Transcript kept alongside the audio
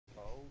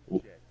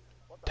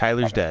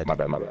Tyler's dead. My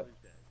bad, my bad.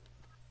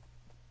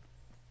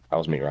 That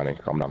was me, Ronnie.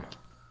 Calm down.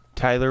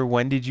 Tyler,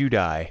 when did you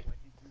die?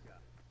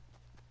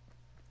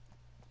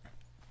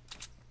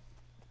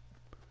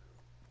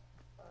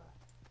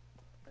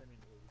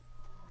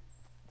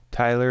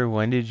 Tyler,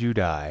 when did you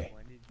die?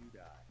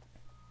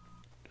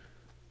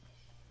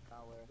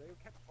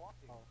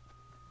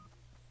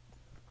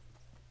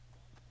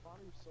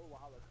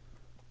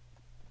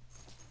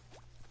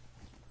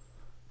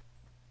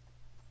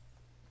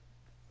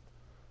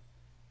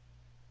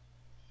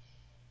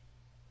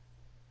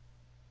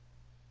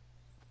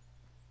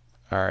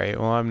 Alright,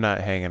 well I'm not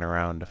hanging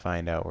around to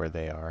find out where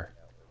they are.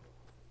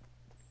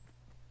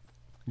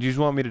 Do you just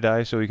want me to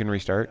die so we can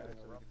restart?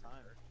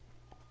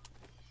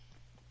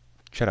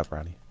 Shut up,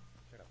 Ronnie.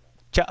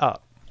 Shut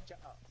up!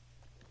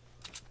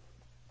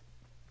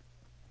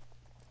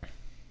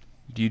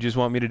 Do you just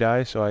want me to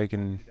die so I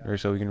can, or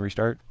so we can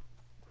restart?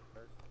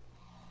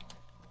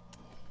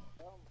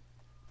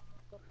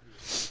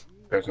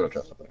 There's no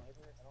trust.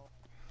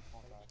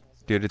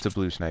 Dude, it's a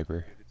blue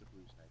sniper.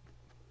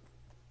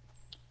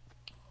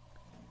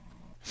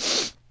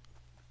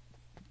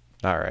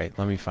 Alright,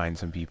 let me find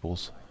some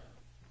peoples.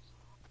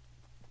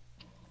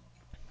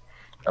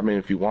 I mean,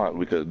 if you want,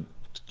 we could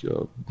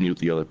mute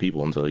the other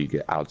people until you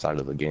get outside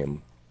of the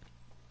game.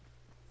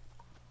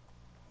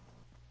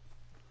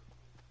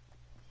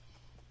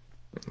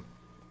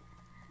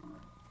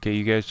 Okay,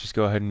 you guys just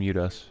go ahead and mute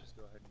us.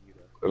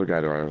 There's a guy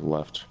to our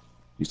left.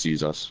 He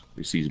sees us.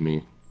 He sees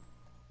me.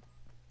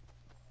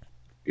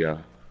 Yeah.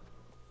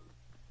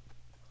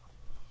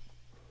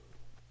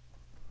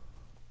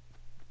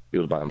 He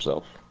was by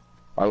himself.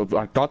 I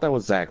thought that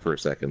was Zach for a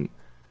second.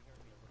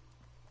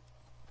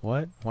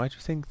 What? Why'd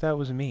you think that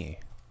was me?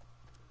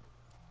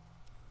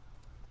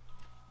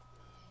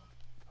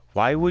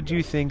 Why would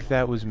you think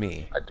that was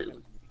me? I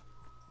do.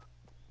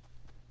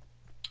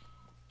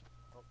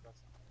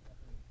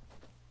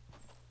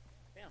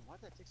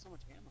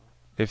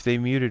 If they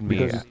muted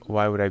me,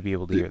 why would I be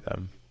able to hear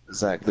them?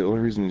 Zach, the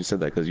only reason you said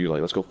that because you're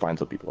like, let's go find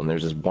some people, and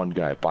there's this one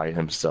guy by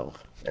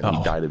himself, and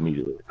he died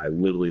immediately. I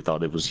literally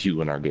thought it was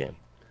you in our game.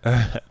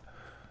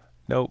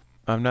 Nope,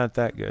 I'm not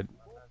that good.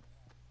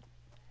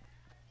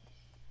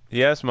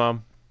 Yes,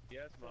 Mom.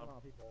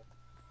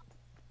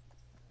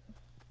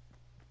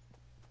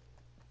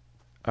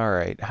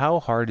 Alright, how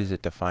hard is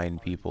it to find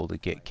people to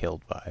get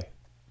killed by?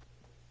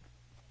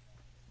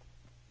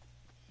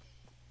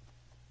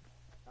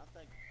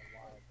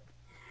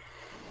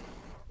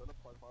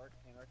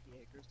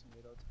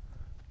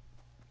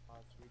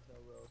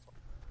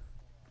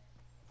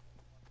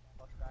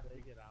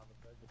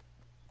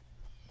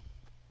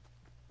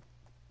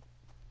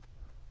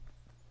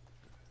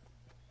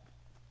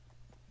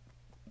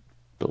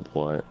 Still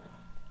what?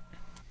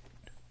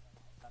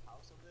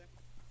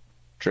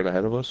 Straight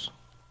ahead of us?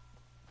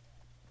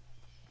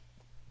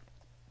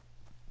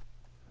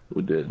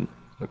 We did.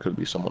 There could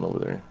be someone over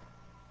there,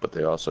 but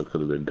they also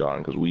could have been gone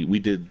because we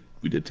did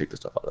take the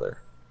stuff out of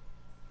there.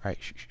 Alright,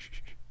 shh, shh, shh,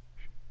 shh.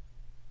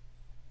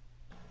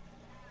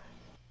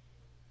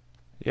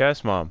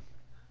 Yes, Mom.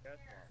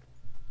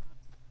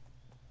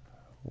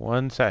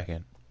 1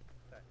 second.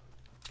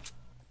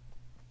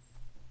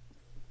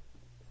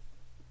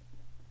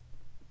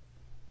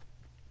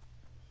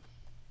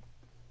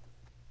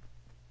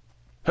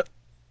 Huh.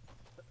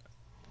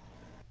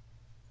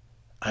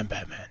 I'm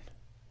Batman.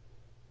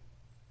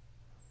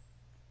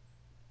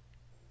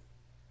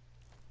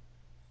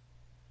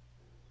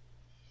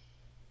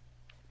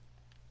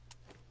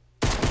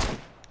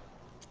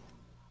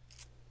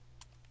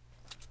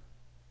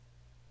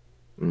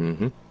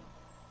 Mm-hmm.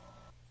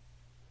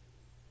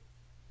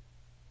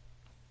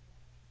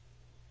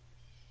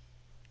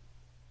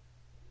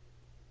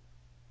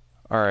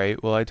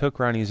 Alright, well I took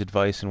Ronnie's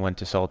advice and went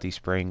to Salty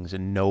Springs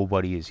and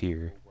nobody is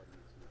here.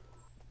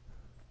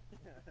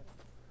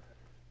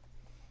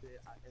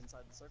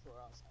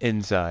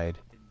 Inside.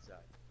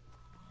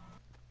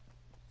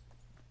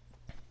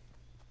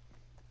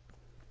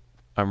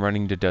 I'm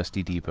running to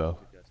Dusty Depot.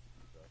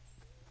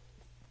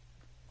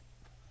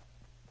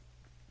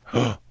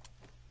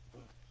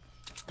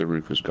 The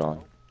roof is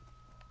gone.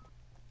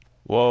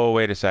 Whoa,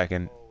 wait a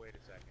second.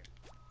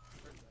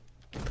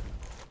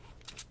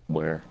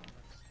 Where?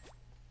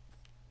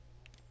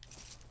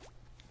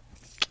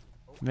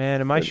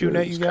 Man, am I shooting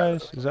at you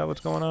guys? Is that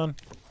what's going on?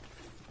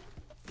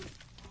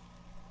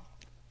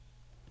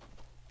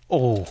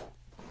 Oh.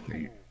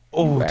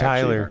 Oh,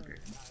 Tyler.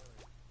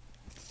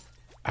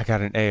 I got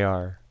an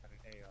AR.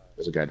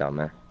 There's a guy down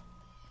there.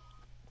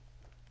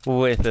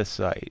 With a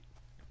sight.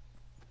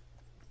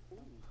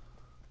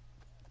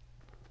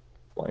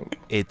 Blank.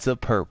 It's a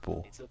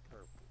purple.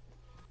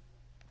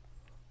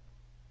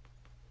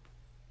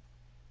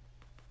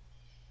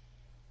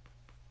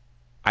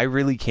 I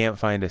really can't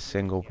find a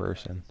single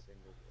person.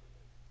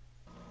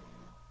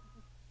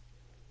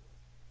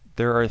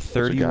 There are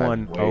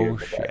 31. Oh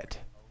shit.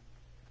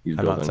 He's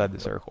I'm outside the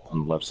circle.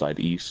 On the left side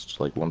east,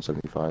 like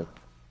 175.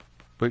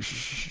 Wait,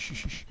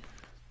 shh.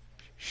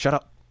 Shut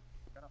up.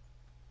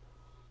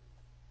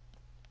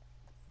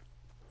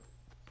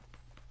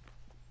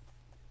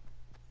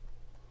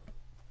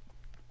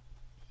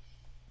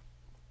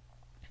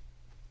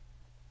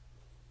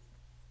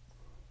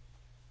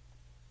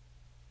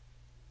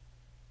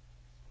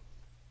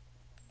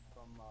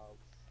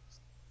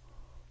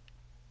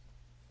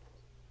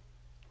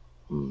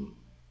 Mm.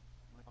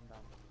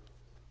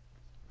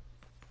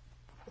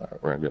 All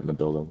right, we're gonna get in the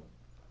building.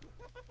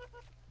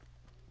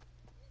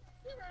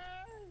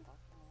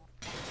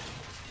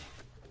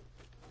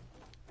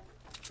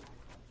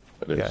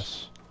 It is.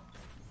 Yes.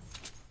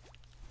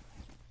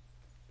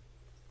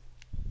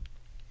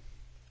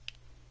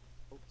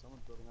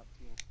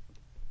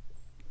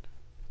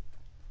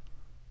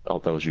 Oh,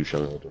 that was you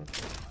shutting the door.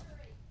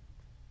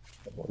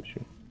 That was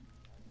you.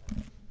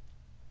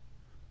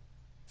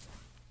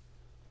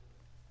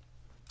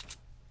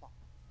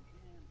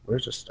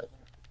 Where's this thing?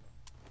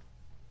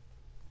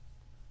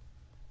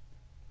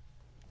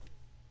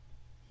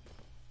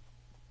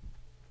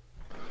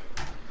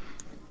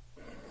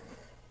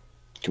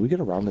 Can we get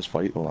around this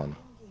fight? Hold on.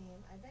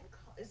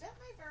 Is that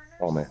my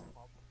Oh burners? man.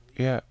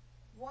 Yeah.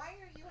 Why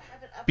are you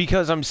have it up?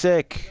 Because I'm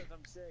sick.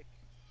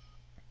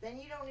 Then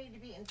you don't need to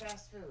be in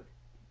fast food.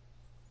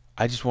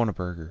 I just want a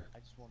burger.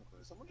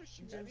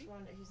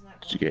 He's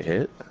not Did you going get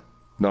hit?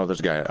 No, there's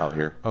a guy out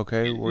here.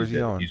 Okay, where's he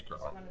dead. going? He's gone.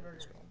 to Burger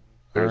King.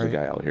 There's a Alright.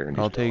 guy out here, and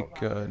I'll he's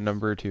gone. take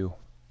number 2. Do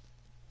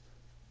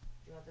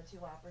you want the 2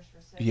 Whoppers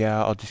for 6?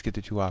 Yeah, I'll just get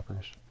the 2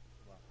 Whoppers.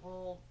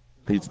 Well,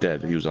 He's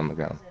dead. He was on the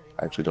ground.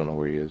 I actually don't know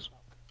where he is.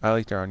 I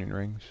like their onion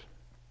rings.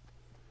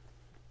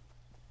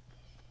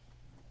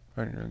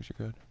 Onion rings are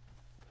good.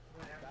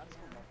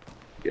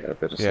 Yeah,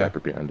 there's a Yeah. sniper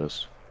behind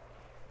us.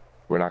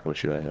 We're not going to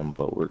shoot at him,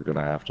 but we're going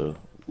to have to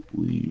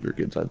leave or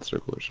get inside the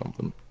circle or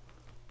something.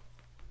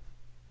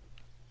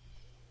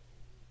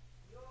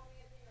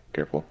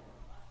 Careful.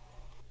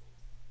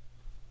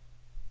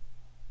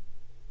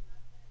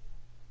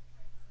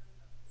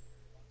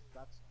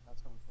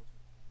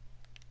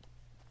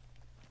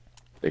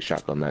 They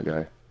shotgun that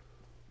guy.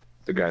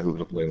 The guy who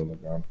was laying on the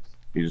ground.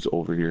 He's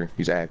over here.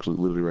 He's actually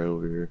literally right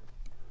over here.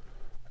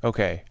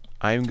 Okay,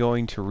 I'm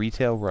going to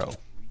retail row.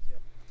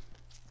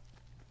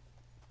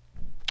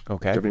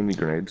 Okay. Do you have any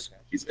grenades?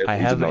 I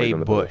have a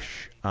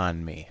bush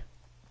on me.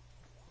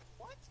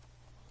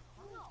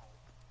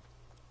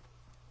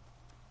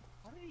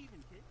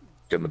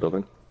 Get in the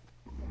building.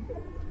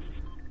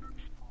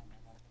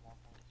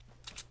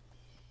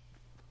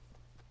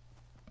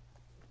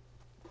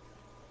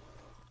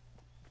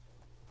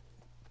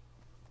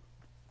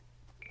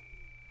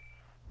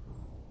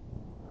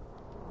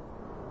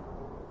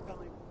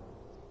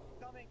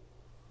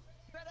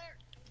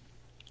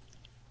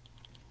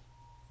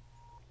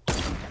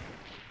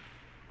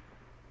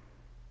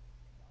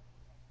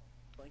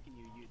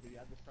 You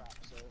have the trap,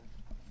 so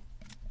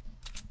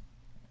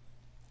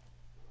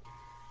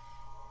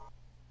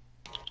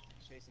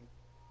chasing.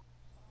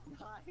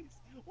 Nice.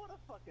 What a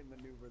fucking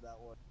maneuver that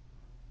was.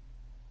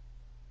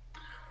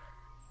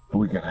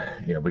 We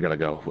gotta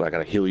go. I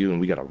gotta heal you and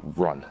we gotta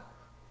run.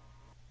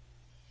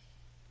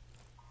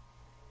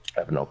 I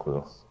have no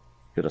clue.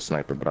 Get a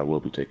sniper, but I will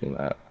be taking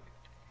that.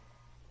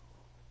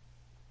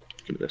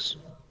 Give me this.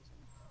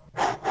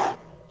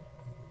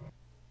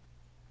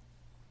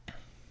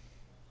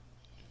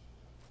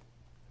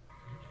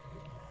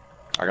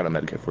 I got a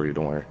medkit for you,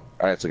 don't worry.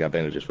 I actually got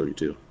bandages for you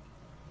too.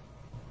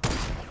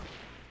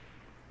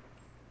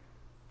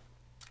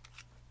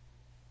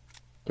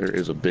 There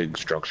is a big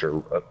structure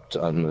up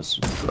on this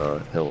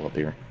hill up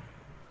here.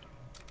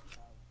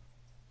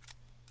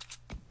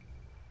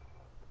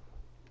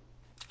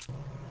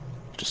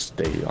 Just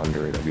stay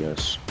under it, I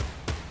guess.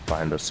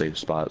 Find a safe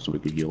spot so we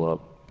can heal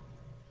up.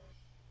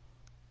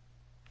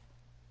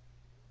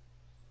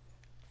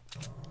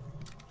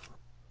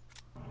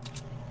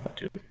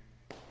 Dude.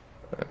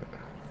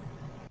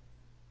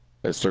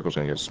 This circle's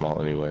gonna get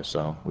small anyway,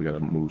 so we gotta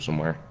move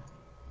somewhere.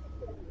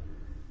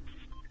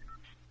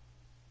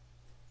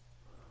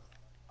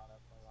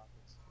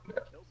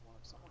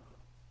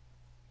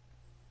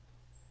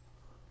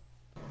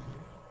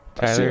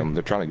 I see Tyler, them.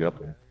 They're trying to get up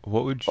there.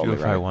 what would you On do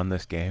the if I right. won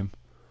this game?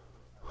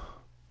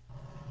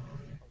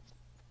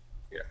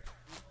 Yeah.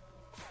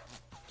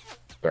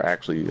 They're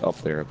actually up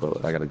there,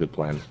 but I got a good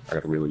plan. I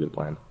got a really good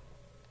plan.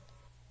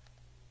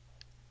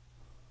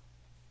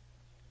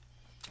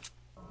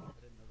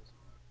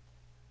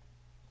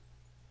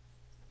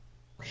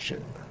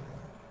 Shit.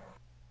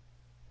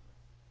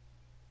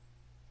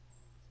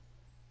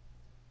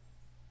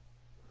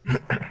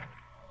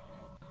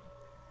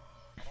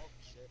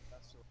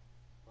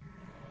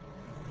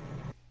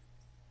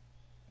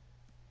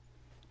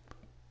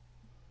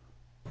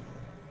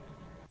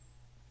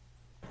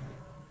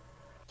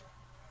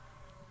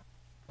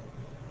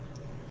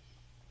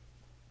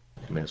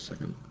 Give me a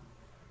second.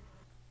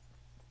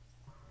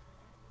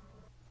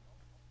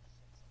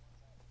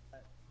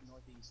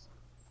 Northeast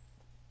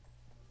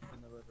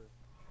in the river.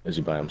 Is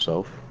he by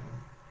himself?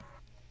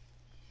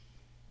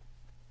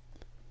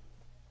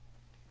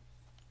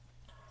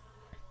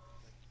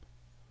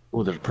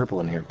 Oh, there's purple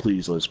in here.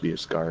 Please let us be a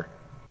scar.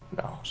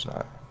 No, it's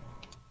not.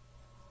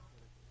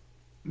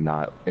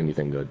 Not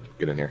anything good.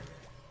 Get in here.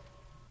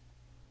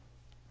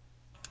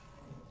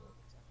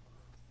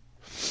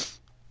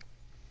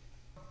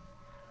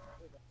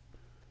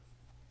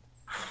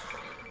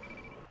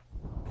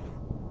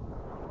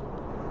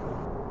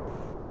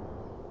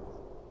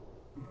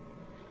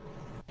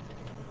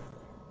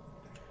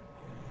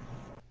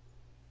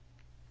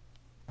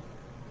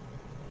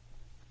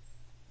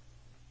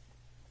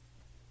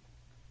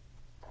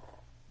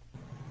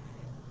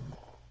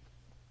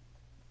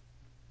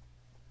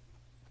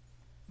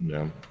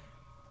 Yeah.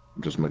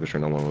 Just making sure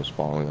no one was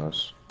following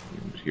us,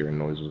 hearing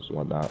noises and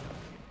whatnot.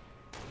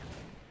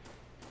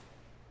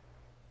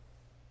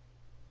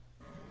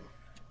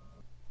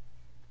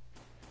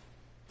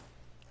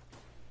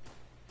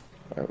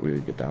 Alright, we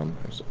gotta get down.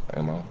 There's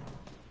ammo.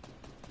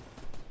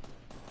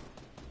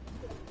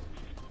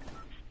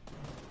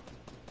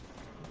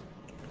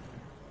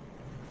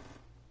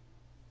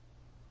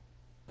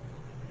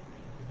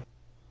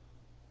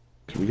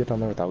 Can we get down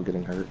there without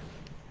getting hurt?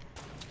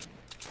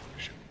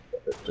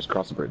 Just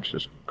cross the bridge.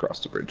 Just cross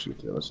the bridge to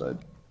the other side.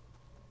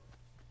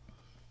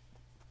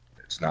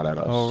 It's not at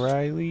us.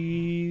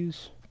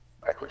 O'Reilly's.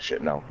 Actually,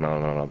 shit, no.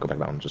 No. Go back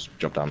down. Just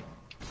jump down.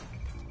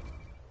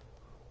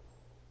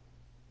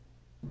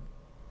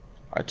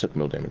 I took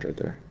no damage right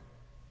there.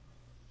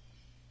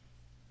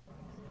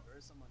 There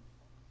is someone.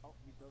 Oh,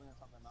 he's building on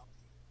top of the mountain.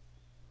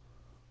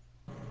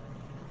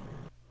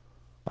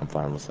 I'm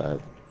fine with that.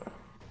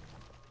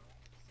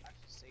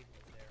 Actually, safe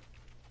right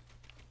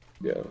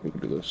there. Yeah, we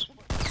can do this.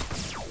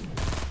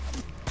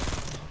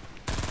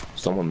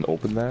 Someone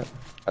opened that?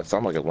 That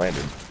sounded like it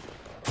landed.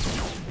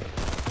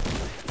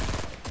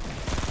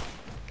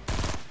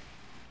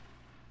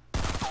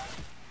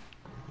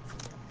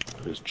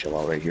 Just chill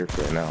out right here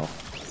for right now.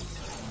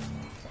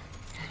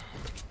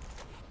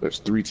 There's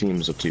 3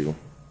 teams of 2.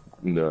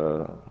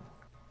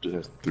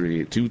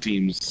 Two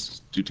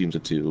teams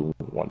of 2,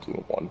 1 team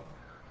of 1.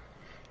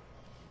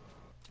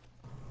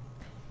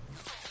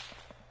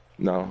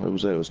 No, it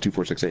was 2,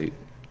 4, 6, 8.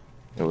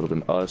 It would have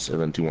been us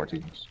and then 2 more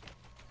teams.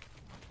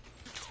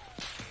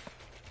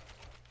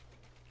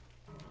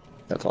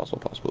 That's also a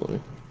possibility.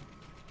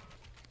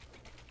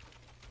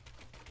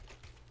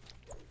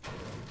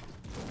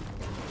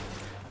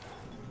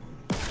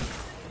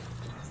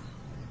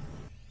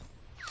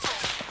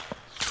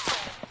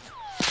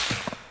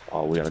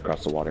 Oh, we gotta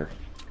cross the water.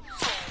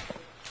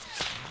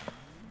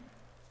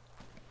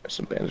 There's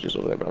some bandages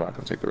over there, but I'm not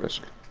gonna take the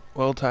risk.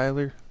 Well,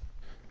 Tyler,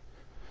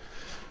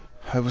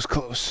 I was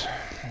close.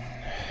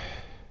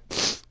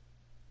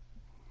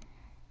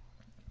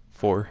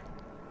 4.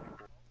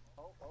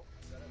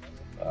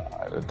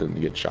 I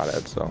didn't get shot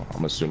at, so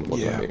I'm assuming it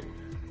wasn't Yeah. me.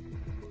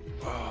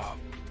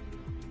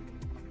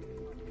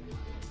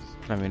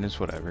 I mean, it's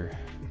whatever.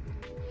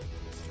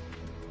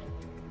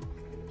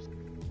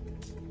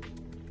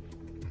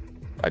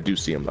 I do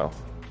see him though.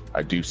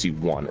 I do see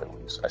one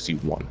at least. I see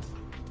one.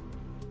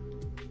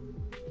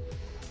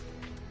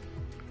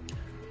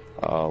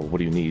 What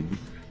do you need?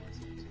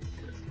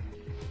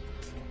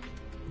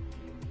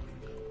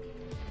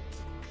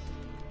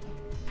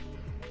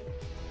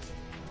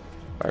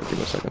 Alright, give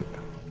me a second.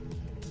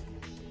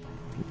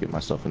 Get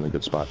myself in a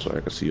good spot so I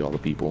can see all the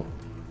people.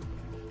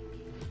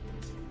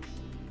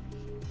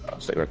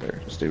 Stay right there.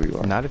 Just stay where you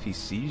are. Not if he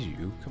sees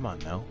you. Come on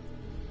now.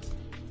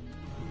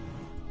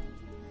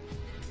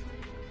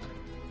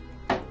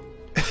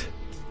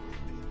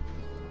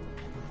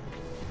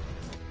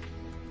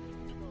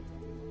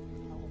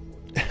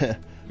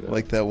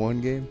 Like that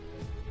one game?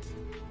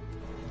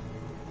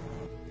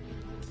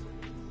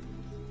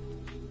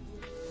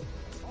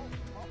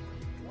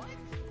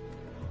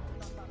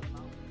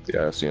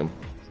 Yeah, I see him.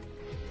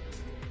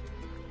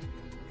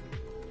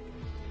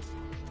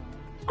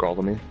 Crawl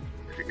to me.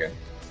 Okay.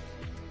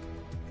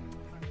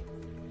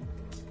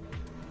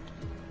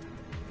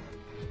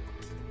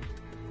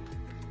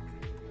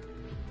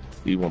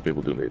 He won't be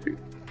able to do anything.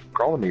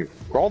 Crawl to me.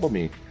 Crawl to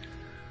me.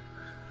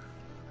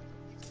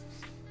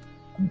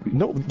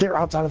 No, they're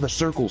outside of the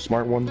circle,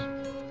 smart ones.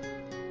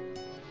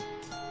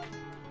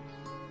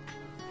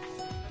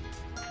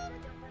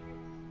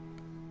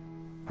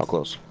 How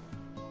close?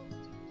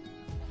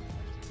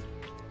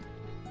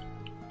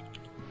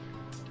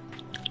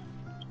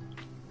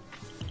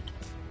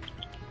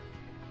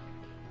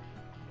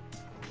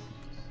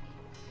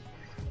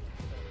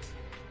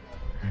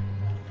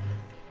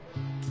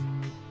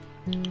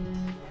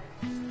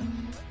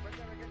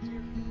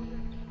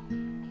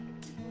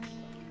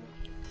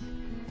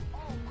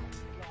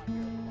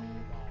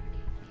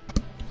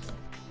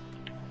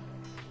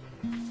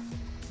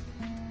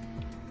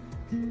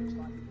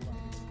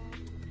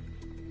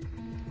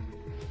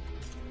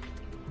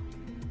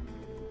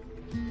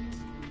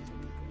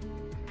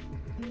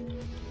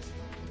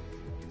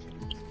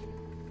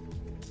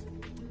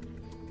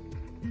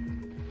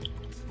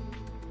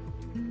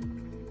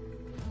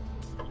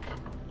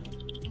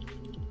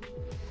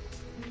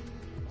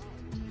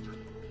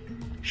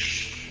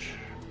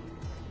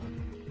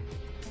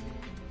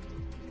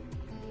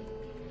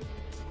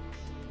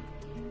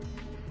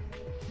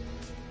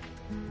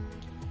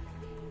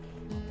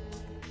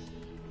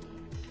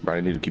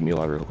 Brian, I need to keep me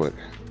alive real quick.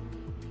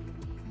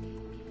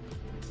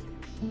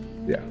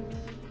 Yeah.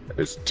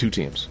 There's 2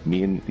 teams.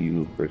 Me and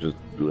you versus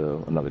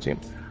another team.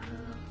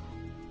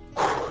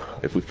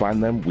 If we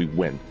find them, we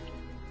win.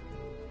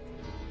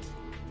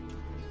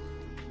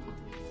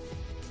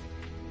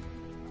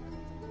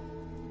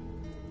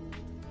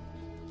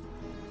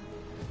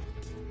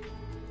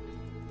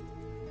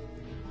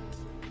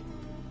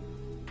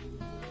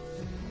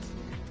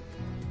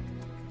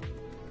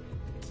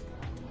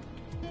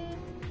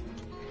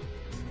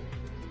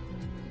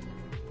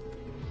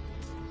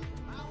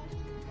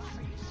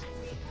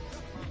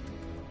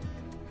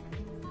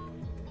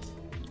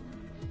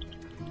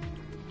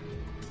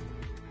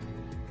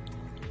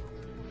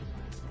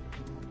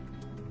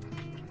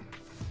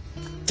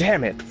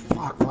 Damn it!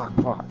 Fuck, fuck,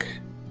 fuck.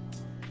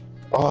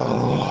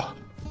 Oh.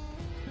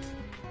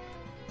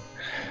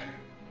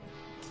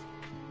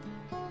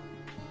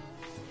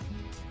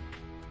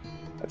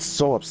 That's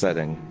so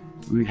upsetting.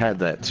 We had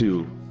that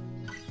too.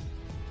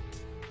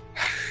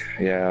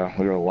 Yeah,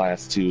 we were the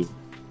last two,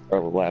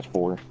 or the last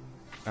four.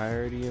 I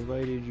already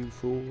invited you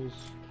fools.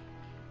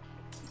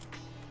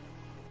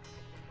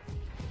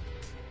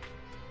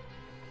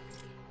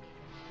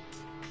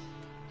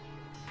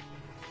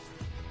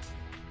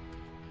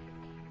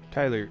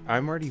 Tyler,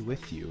 I'm already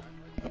with you.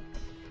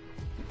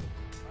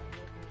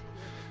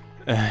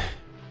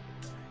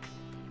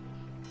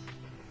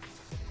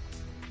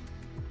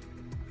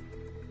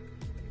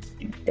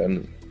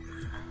 And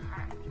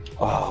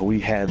oh,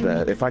 we had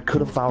that. If I could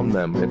have found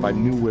them, if I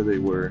knew where they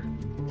were.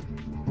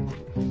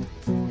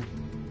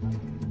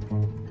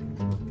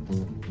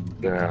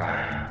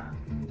 Yeah.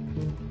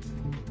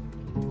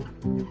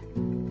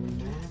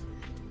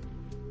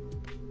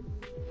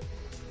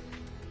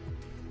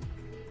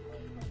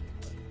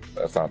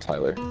 That's not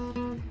Tyler.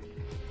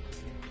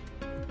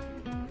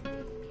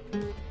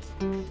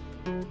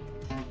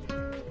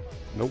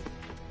 Nope.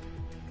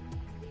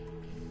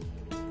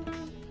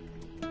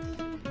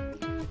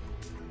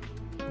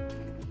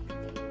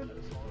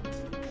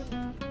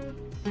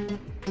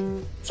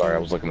 Sorry, I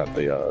was looking at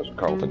the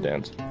Carlton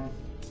dance.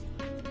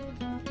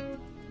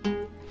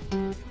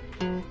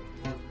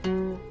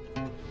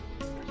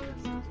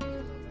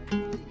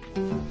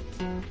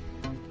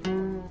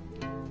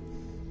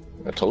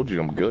 I told you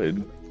I'm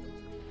good.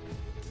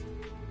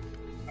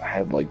 I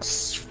had like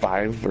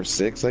 5 or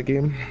 6 that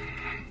game.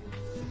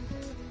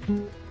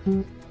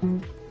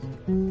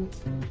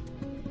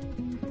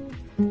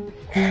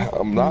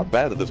 I'm not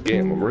bad at this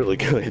game. I'm really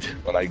good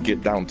when I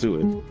get down to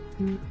it.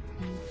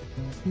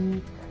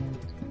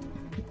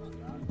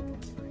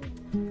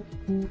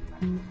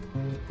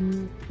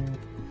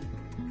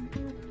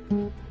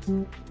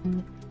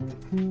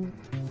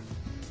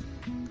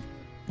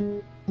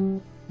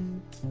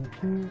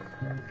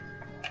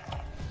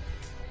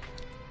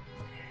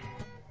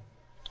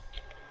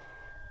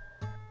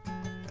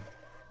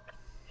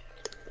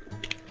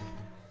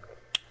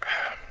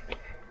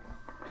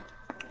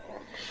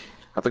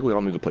 I think we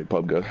all need to play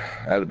PUBG.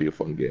 That'd be a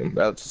fun game.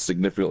 That's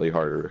significantly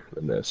harder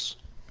than this.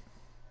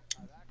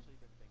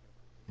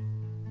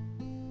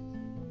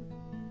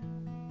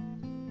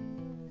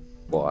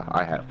 Well,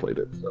 I have played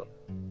it, so.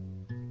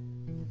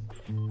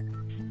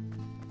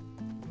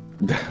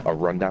 A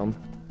rundown?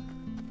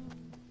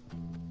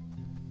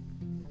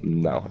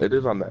 No, it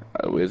is on that.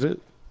 Oh, is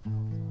it?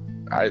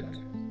 I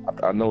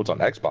know it's on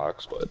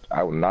Xbox, but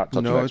I would not touch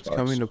an Xbox. No, it's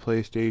coming to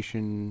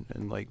PlayStation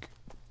in like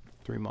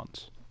 3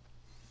 months.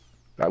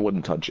 I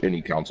wouldn't touch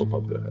any console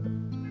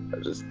PUBG.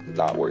 It's just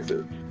not worth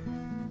it.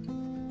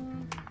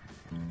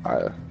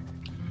 I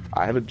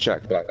haven't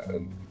checked, but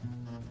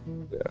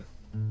yeah.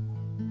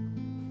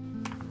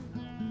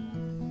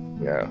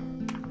 Yeah.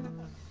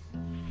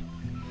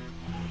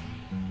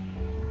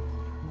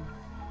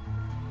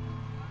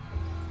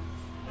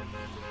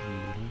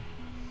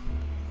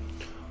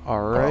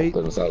 All right.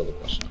 Then it's out of the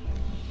question.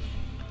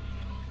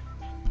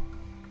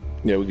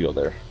 Yeah, we can go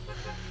there.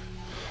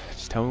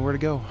 Just tell me where to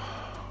go.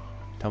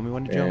 Tell me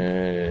when to jump.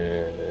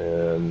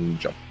 And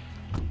jump.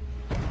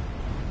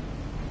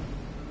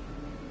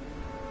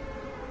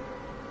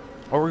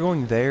 Oh, we're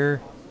going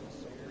there.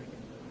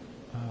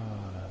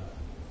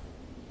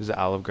 Is it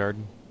Olive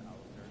Garden?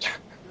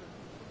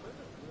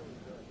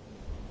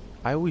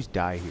 I always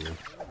die here.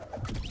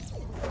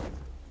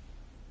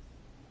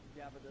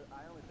 Yeah, but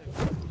I only think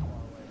it's far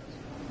away.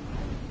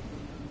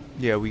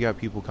 Yeah, we got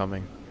people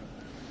coming.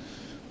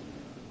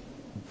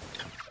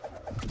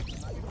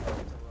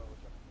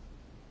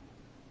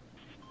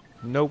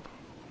 Nope.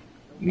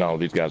 No,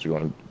 these guys are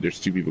going. There's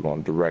 2 people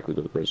going directly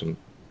to the prison.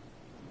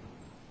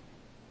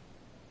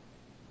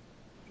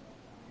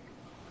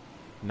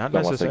 Not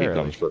Unless they get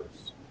necessarily. guns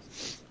first.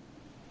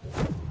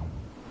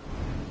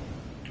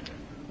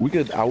 We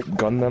could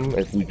outgun them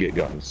if we get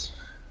guns.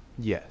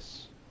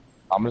 Yes.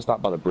 I'm gonna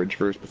stop by the bridge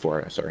first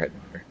before I start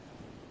heading there.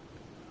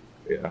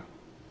 Yeah.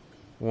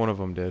 One of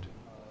them did.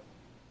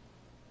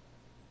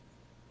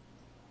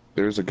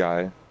 There's a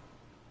guy.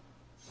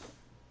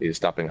 He's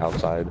stopping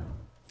outside.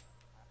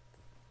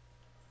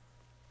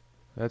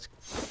 That's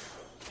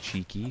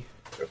cheeky.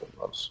 There's one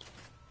of us.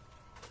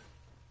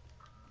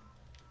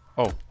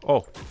 Oh,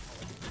 oh.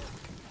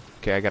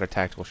 Okay, I got a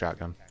tactical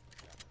shotgun.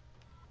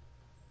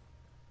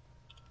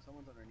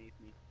 Someone's underneath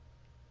me.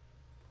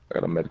 I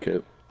got a med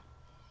kit.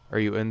 Are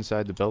you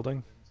inside the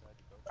building?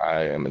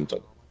 I am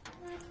inside.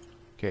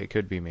 Okay, it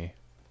could be me.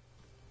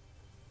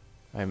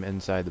 I'm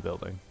inside the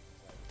building.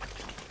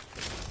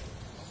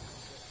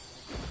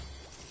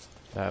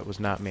 That was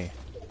not me.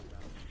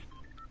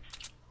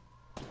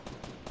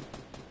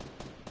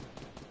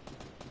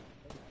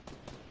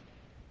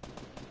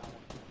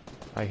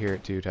 I hear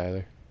it too,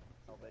 Tyler.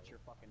 I'll bet you're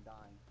fucking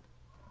dying.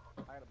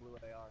 I got a blue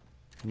AR.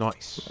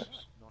 Nice. Nice.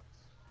 There's no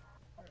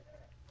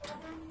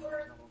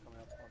one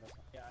coming up. Oh, that's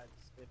not. Yeah,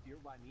 if you're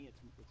by me,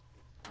 it's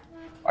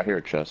I hear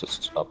a chest.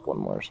 It's up one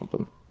more or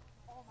something.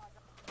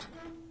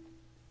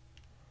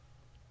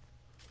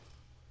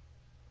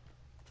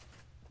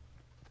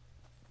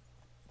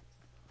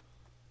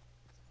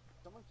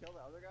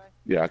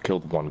 Yeah, I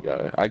killed one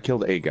guy. I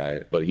killed a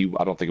guy, but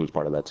I don't think he was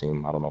part of that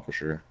team. I don't know for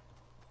sure.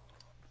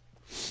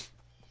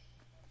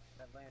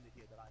 That landed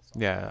here that I saw.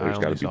 Yeah, I There's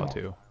got only to be saw more.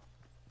 two.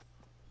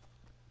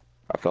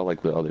 I felt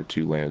like the other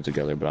two landed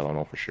together, but I don't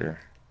know for sure.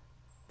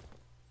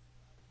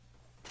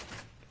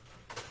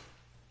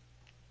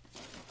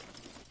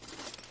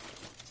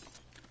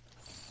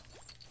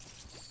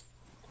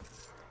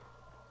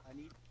 I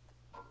need.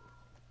 Oh,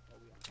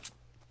 we are.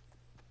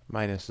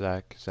 Minus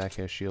Zach. Zach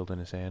has shield in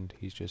his hand.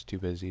 He's just too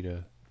busy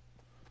to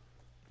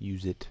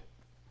use it.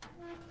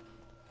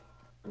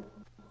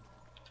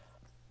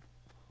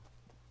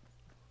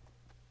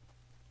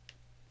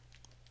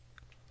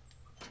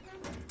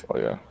 Oh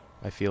yeah.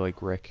 I feel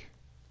like Rick.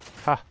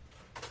 Ha!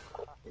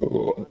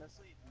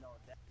 Honestly, no.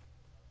 That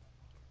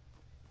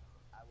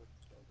I would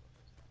still go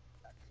first.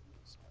 That's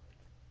really smart.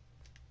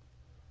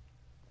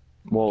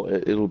 Well,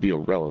 it'll be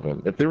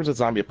irrelevant. If there was a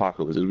zombie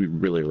apocalypse, it would be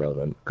really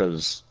irrelevant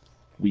because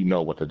we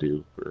know what to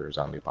do for a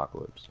zombie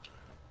apocalypse.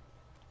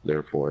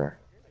 Therefore,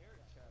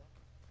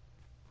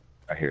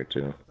 I hear it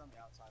too. It's on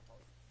the outside part.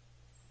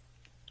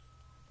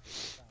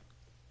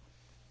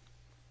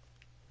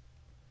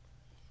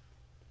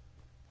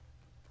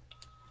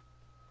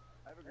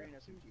 I have a green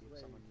SMG if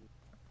someone needs.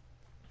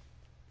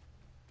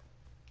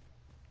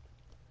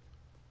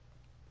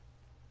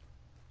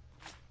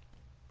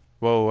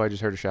 Whoa, I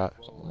just heard a shot.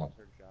 Whoa,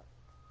 third shot.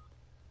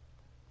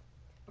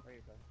 Where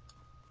you go?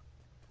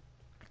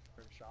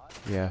 Third shot?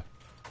 Yeah.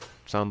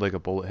 Sound like a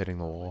bullet hitting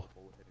the wall.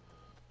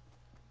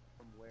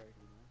 From where,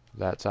 do you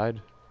know? That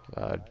side?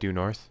 Due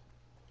north.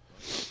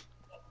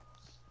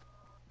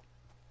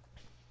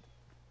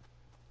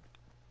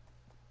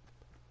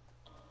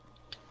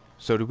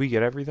 So did we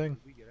get everything?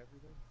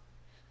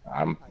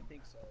 I'm I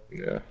think so.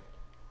 yeah.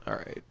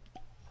 Alright.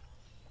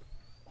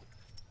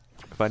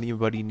 If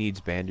anybody needs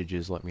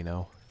bandages, let me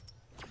know.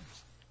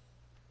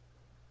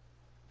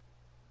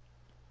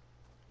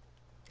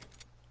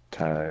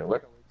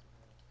 Tyler.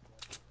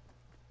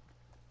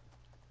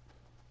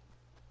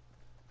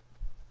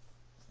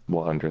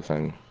 What under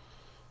thing?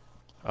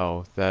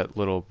 Oh, that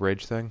little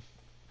bridge thing?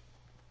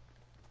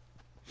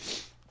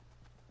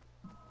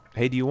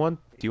 Hey, do you want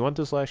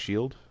this last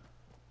shield?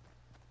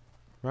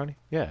 Ronnie?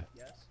 Yeah.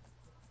 Yes?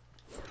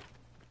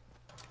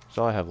 That's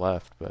all I have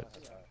left, but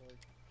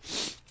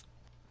Yeah.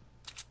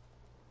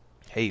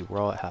 hey, we're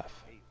all at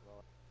half.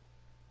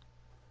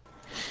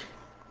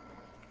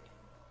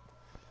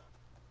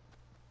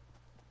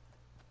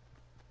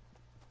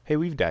 Hey,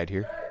 we've died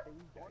here.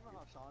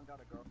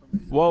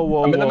 Whoa,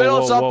 whoa, I'm in the whoa, middle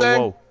of whoa, whoa,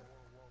 something! whoa.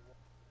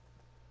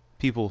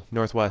 People,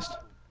 northwest.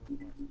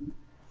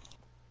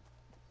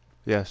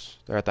 Yes,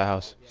 they're at the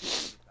house.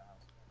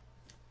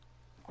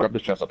 Grab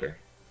this chest up here.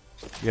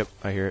 Yep,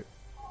 I hear it.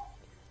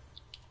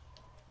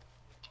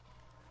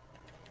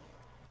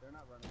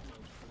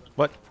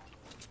 What?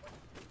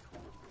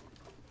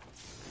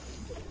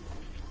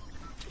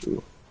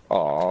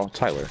 Aw,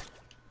 Tyler.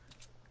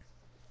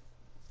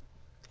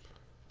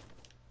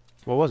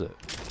 What was it?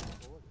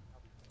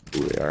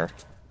 Ooh, they are.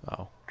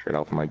 Oh. Trade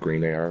out for my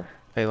green AR.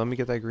 Hey, let me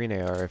get that green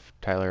AR if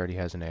Tyler already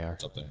has an AR.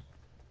 It's up there.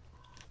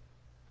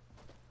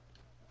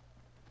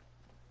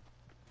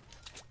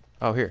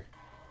 Oh, here.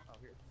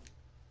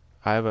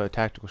 I have a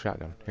tactical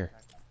shotgun. Here.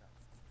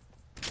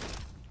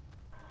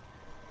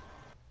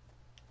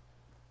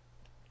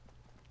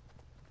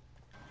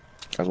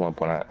 That's one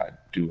point I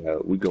do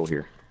have. We go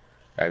here.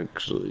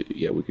 Actually,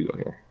 yeah, we could go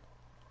here.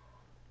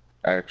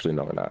 Actually,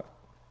 no, we're not.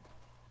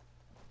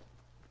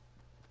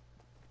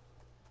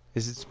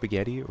 Is it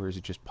spaghetti or is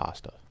it just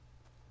pasta?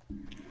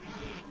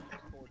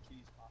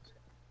 Cheese pasta.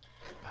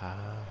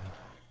 Ah.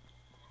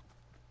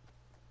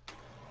 It's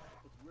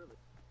really.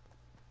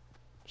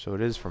 So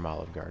it is from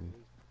Olive Garden.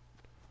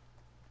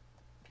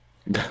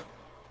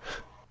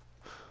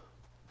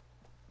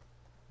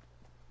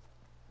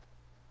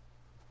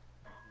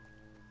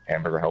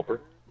 Hamburger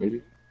helper,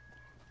 maybe?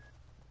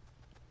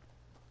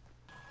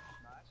 No,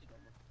 I actually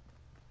don't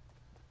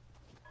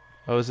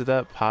know. Oh, is it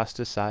that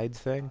pasta sides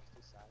thing?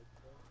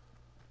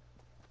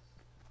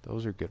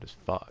 Those are good as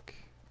fuck.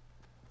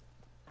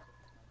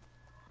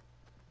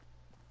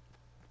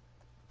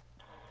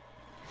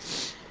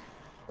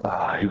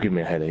 Ah, you give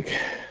me a headache.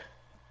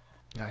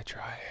 I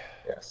try.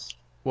 Yes.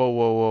 Whoa,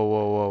 whoa, whoa,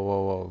 whoa, whoa,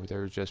 whoa, whoa.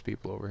 There's just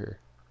people over here.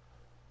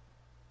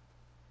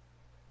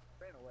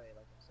 Ran away,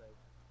 like I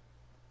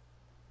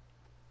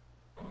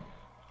said.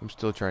 I'm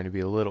still trying to be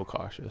a little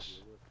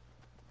cautious.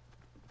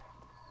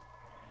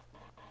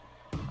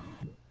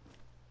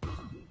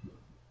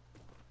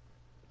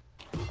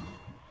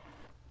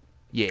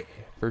 Yeah,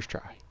 first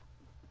try.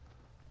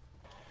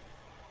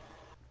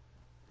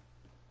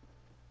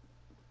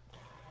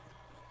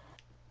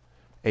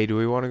 Hey, do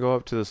we want to go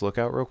up to this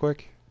lookout real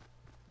quick?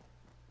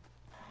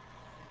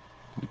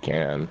 We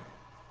can.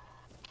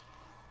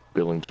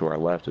 Building to our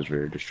left is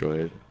very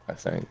destroyed, I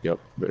think. Yep,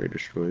 very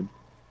destroyed.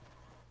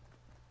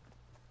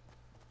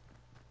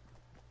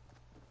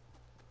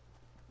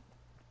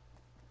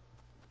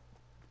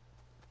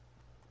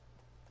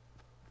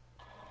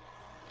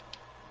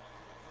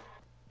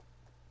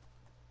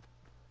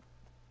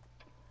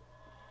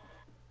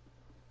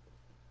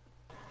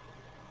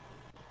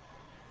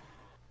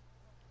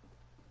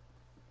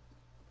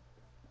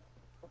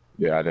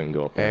 Yeah, I didn't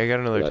go up Hey, there. I got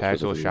another for that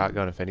tactical specific reason.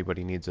 shotgun if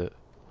anybody needs it.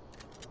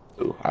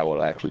 Ooh, I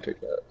will actually take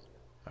that.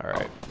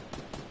 Alright.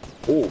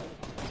 Ooh.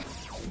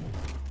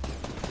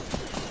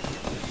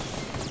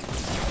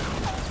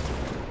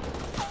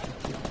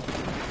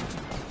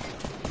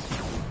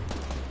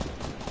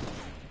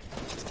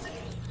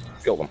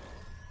 Killed him.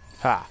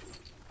 Ha!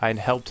 I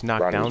helped knock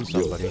Ronnie down was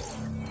really somebody. good.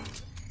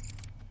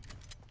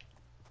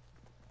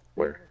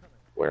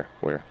 Where?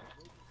 Where?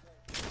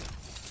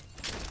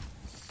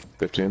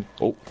 15?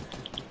 Oh.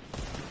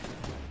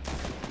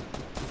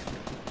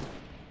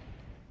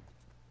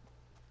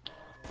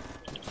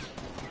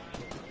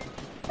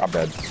 I'm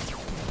dead.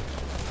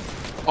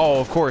 Oh,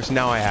 of course,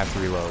 now I have to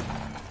reload.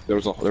 There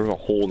was a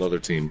whole nother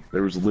team.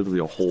 There was literally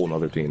a whole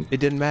nother team. It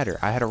didn't matter.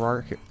 I had a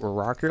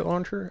rocket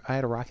launcher. I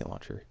had a rocket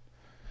launcher.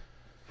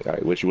 I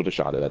wish you would have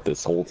shot it at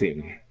this whole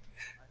team.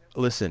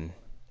 Listen,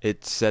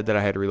 it said that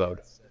I had to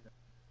reload.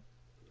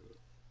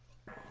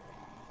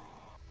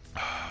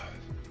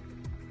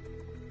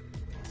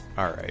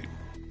 Alright.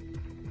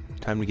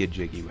 Time to get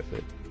jiggy with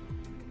it.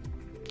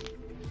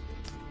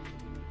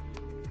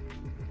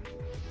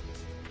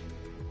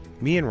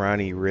 Me and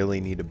Ronnie really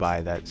need to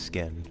buy that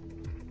skin.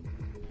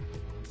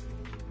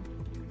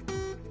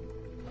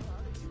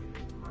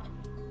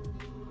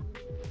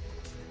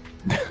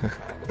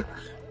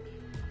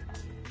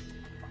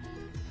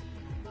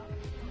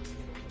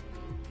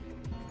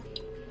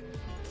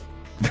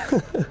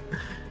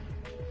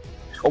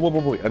 Oh,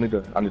 wait. I need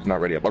to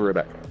not ready up. I'll be right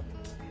back.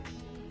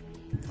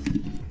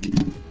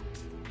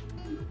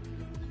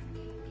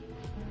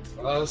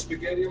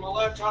 Spaghetti on my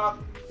laptop.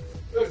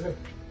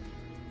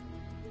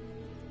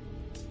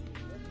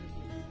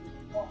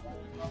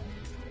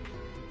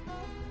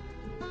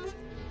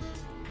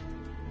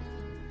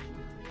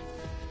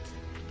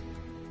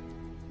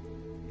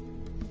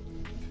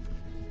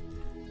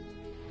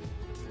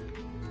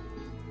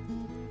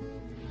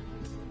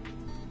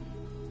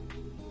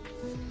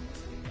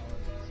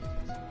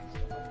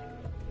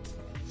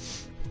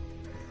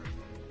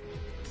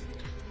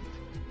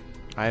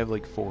 I have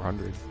like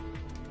 400. You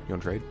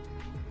want to trade?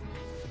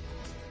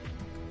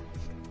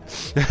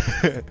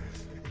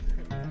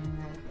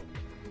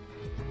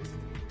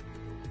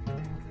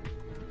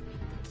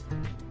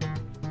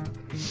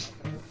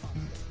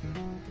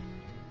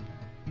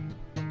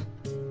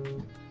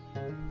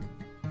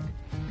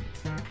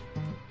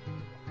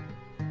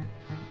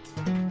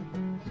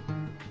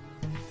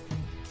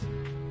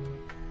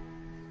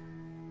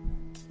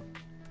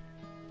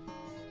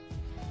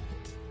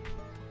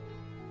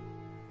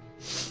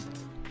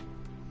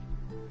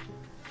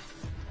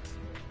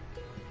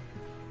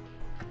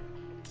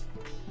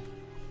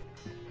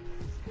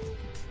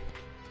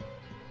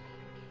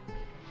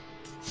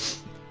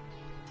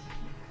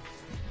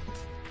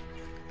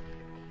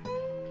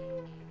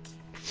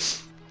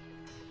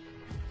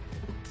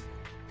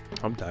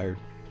 I'm tired.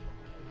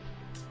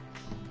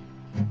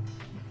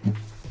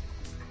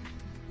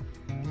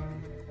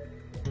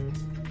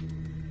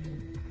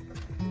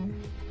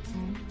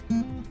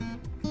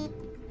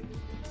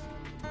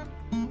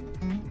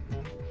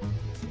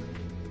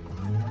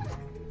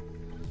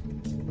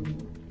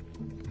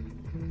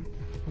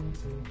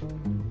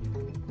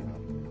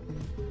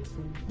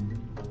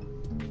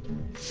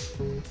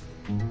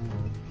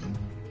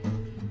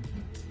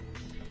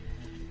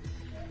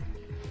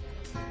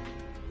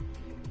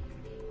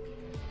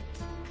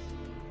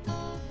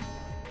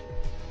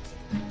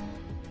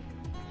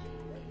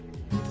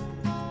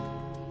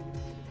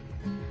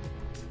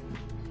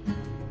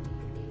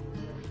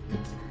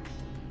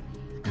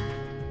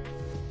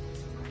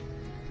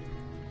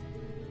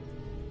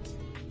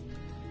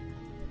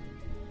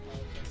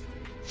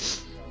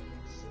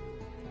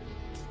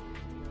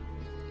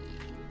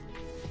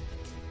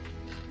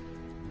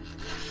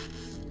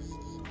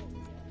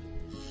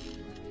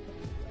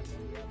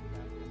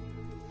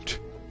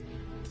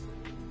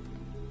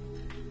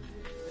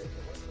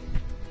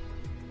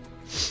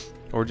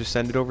 Or just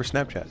send it over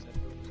Snapchat.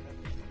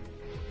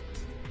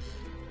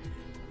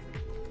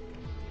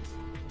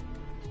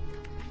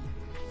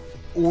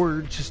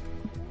 Or just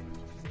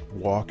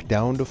walk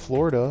down to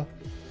Florida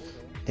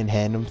and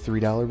hand them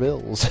 $3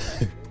 bills.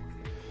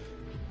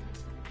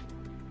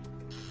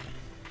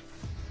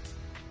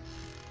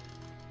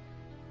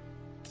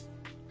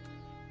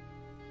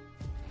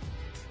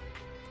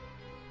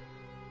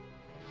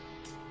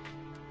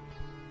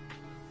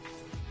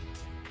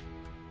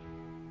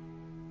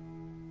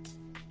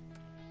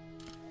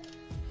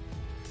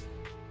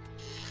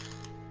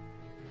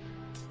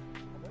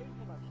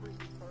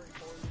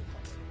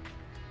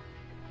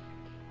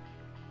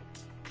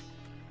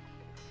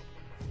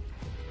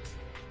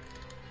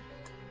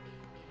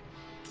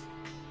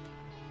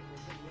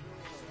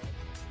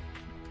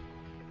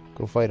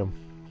 Go fight him.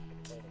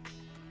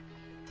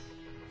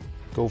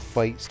 Go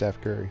fight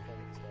Steph Curry.